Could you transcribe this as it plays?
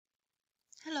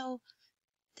Hello,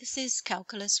 this is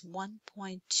Calculus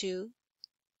 1.2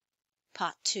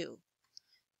 Part 2.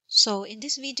 So in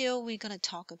this video, we're going to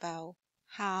talk about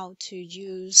how to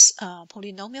use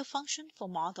polynomial function for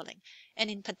modeling, and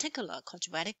in particular,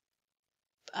 quadratic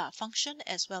function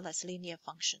as well as linear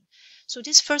function. So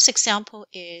this first example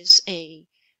is a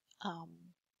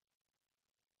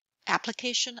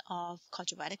application of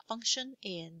quadratic function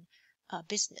in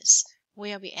business,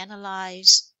 where we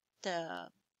analyze the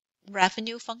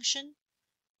revenue function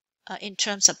in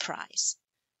terms of price.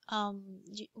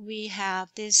 We have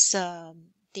this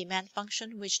demand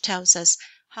function which tells us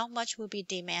how much will be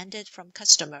demanded from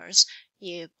customers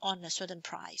if on a certain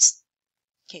price.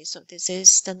 Okay, so this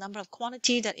is the number of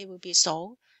quantity that it will be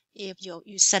sold if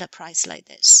you set a price like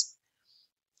this.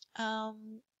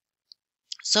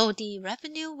 So the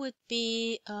revenue would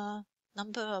be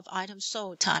number of items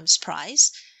sold times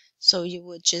price. So you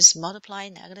would just multiply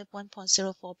negative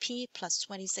 1.04p plus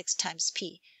 26 times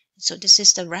p. So this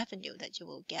is the revenue that you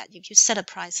will get if you set a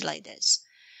price like this.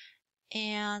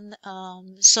 And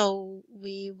so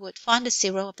we would find the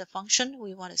zero of the function.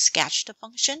 We want to sketch the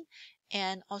function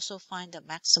and also find the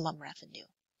maximum revenue.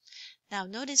 Now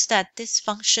notice that this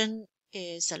function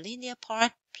is a linear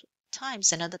part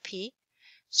times another p.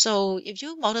 So if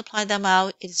you multiply them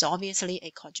out, it's obviously a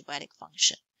quadratic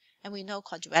function. And we know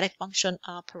quadratic functions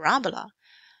are parabola.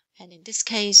 And in this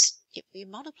case, if we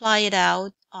multiply it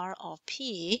out, r of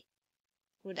p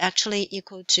would actually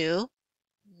equal to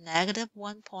negative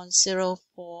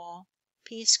 1.04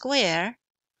 p squared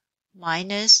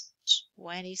minus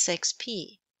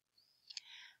 26p.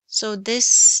 So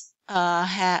this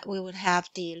we would have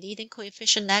the leading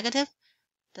coefficient negative.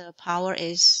 The power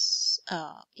is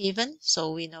even,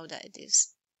 so we know that it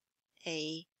is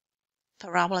a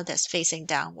parabola that's facing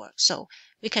downward. So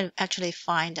we can actually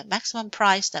find the maximum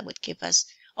price that would give us,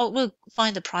 or we'll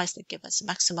find the price that gives us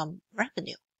maximum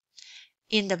revenue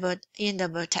in the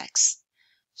vertex.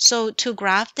 So to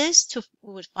graph this,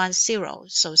 we would find 0.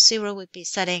 So 0 would be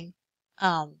setting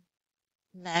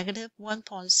negative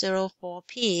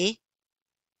 1.04p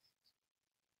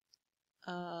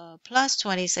plus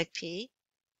 26p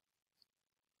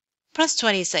plus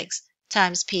 26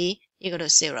 times p equal to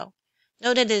 0.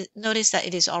 Notice that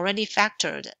it is already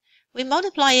factored. We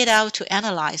multiply it out to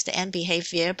analyze the end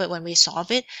behavior, but when we solve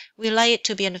it, we like it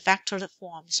to be in factored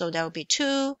form. So there will be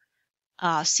 2,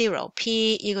 0,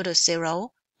 p equal to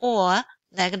 0, or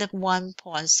negative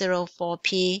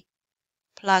 1.04p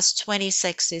plus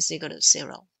 26 is equal to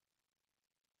 0.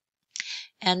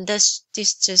 And this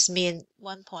just means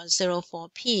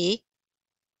 1.04p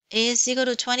is equal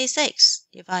to 26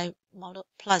 if I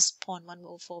plus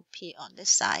 0.104p on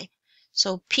this side.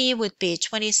 So p would be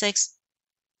 26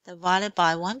 divided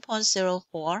by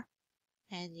 1.04,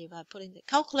 and if I put in the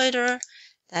calculator,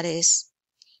 that is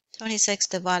 26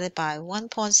 divided by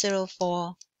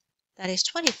 1.04, that is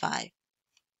 25.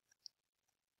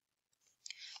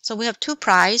 So we have two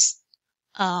price,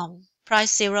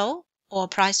 price 0 or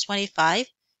price 25.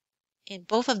 In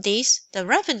both of these, the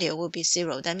revenue will be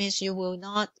 0. That means you will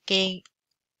not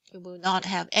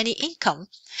have any income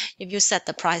if you set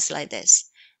the price like this.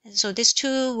 And so these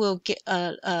two will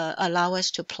allow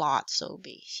us to plot. So it'll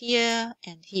be here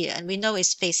and here, and we know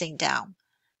it's facing down.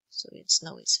 So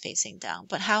it's facing down.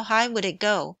 But how high would it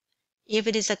go? If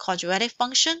it is a quadratic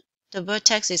function, the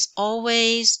vertex is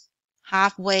always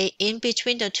halfway in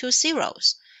between the two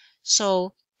zeros.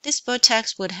 So this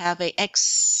vertex would have a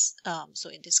x, so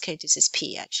in this case, this is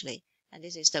p actually, and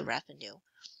this is the revenue.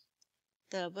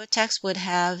 The vertex would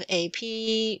have a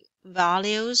p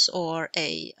values or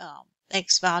a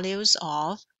x values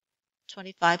of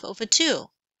 25 over 2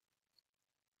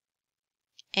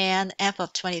 and f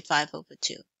of 25 over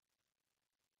 2.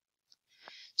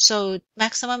 So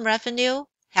maximum revenue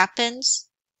happens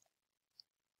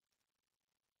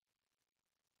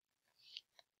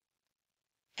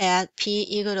at p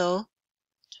equal to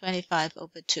 25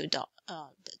 over 2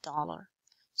 dollar.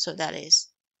 So that is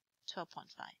 12.5.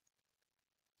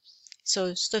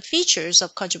 So the features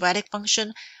of quadratic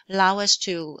function allow us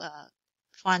to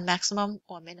find maximum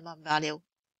or minimum value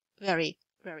very,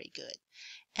 very good.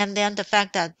 And then the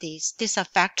fact that these are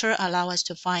factor allow us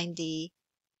to find the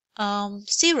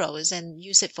zeros and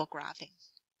use it for graphing.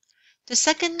 The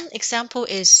second example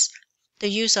is the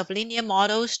use of linear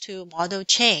models to model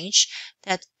change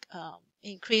that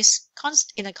increase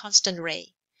in a constant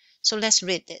rate. So let's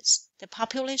read this. The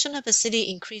population of a city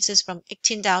increases from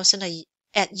 18,000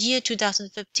 at year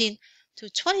 2015 to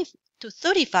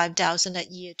 35,000 at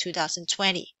year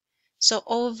 2020. So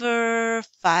over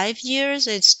 5 years,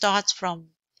 it starts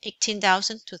from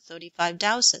 18,000 to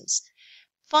 35,000.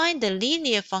 Find the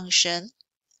linear function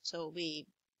So we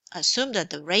assume that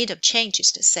the rate of change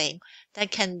is the same.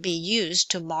 That can be used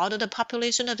to model the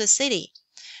population of the city.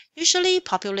 Usually,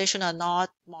 population are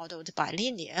not modeled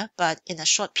bilinear, but in a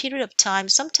short period of time,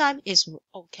 sometimes it's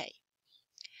okay.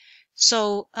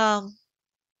 So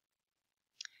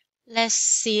let's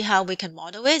see how we can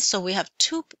model it. So we have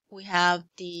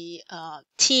the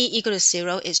t equal to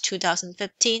 0 is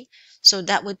 2015. So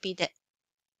that would be the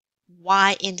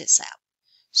y-intercept.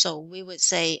 So we would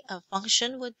say a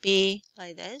function would be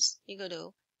like this, equal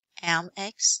to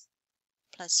mx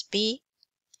plus b.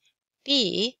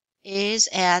 B is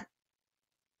at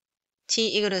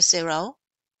t equal to 0.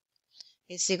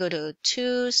 It's equal to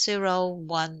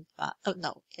 2015. Oh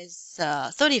no, it's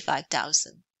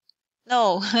 35,000.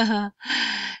 No,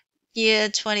 year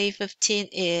 2015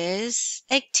 is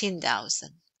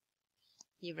 18,000.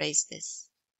 Erase this.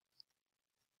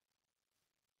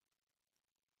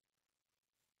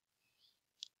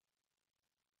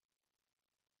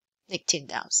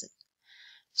 $18,000.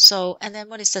 So, and then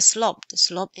what is the slope? The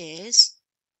slope is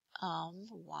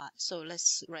what? So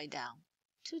let's write down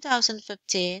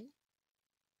 2015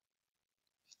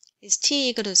 is t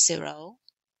equal to 0.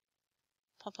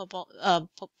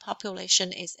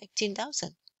 Population is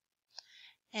 18,000.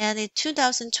 And in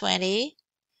 2020,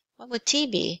 what would t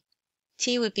be?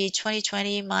 T would be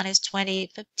 2020 minus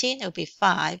 2015. It would be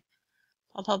 5.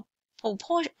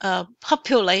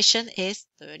 Population is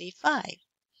 35.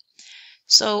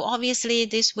 So obviously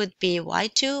this would be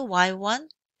y2, y1,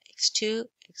 x2,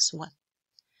 x1.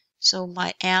 So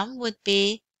my m would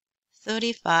be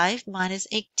 35 minus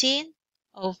 18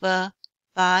 over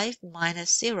 5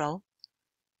 minus 0.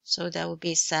 So that would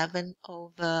be 7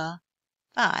 over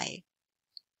 5.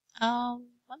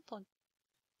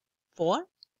 1.4.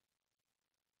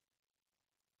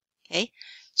 Okay,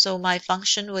 so my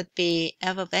function would be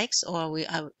f of x, or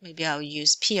maybe I'll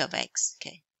use p of x.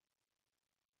 Okay,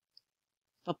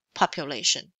 for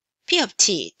population. P of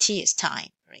t is time,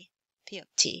 right? P of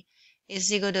t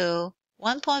is equal to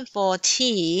 1.4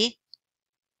 t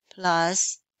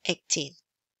plus 18.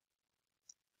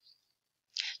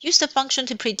 Use the function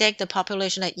to predict the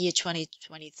population at year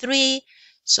 2023.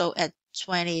 So at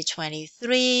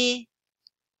 2023,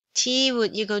 t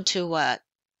would equal to what?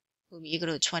 Would be equal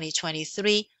to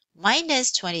 2023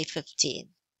 minus 2015.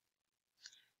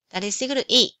 That is equal to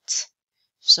 8.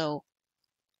 So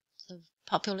the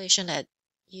population at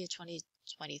year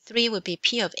 2023 would be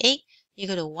P of 8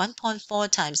 equal to 1.4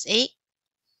 times 8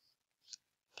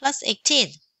 plus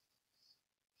 18.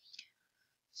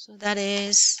 So that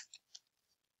is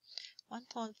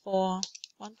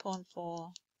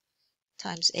 1.4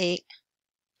 times 8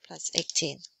 plus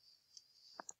 18.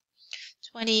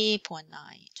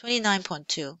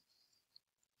 29.2.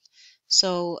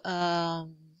 So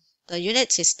the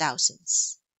unit is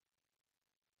thousands.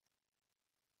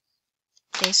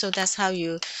 Okay, so that's how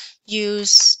you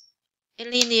use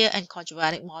linear and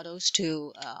quadratic models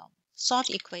to solve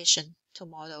equation to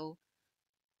model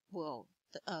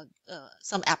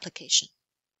some application.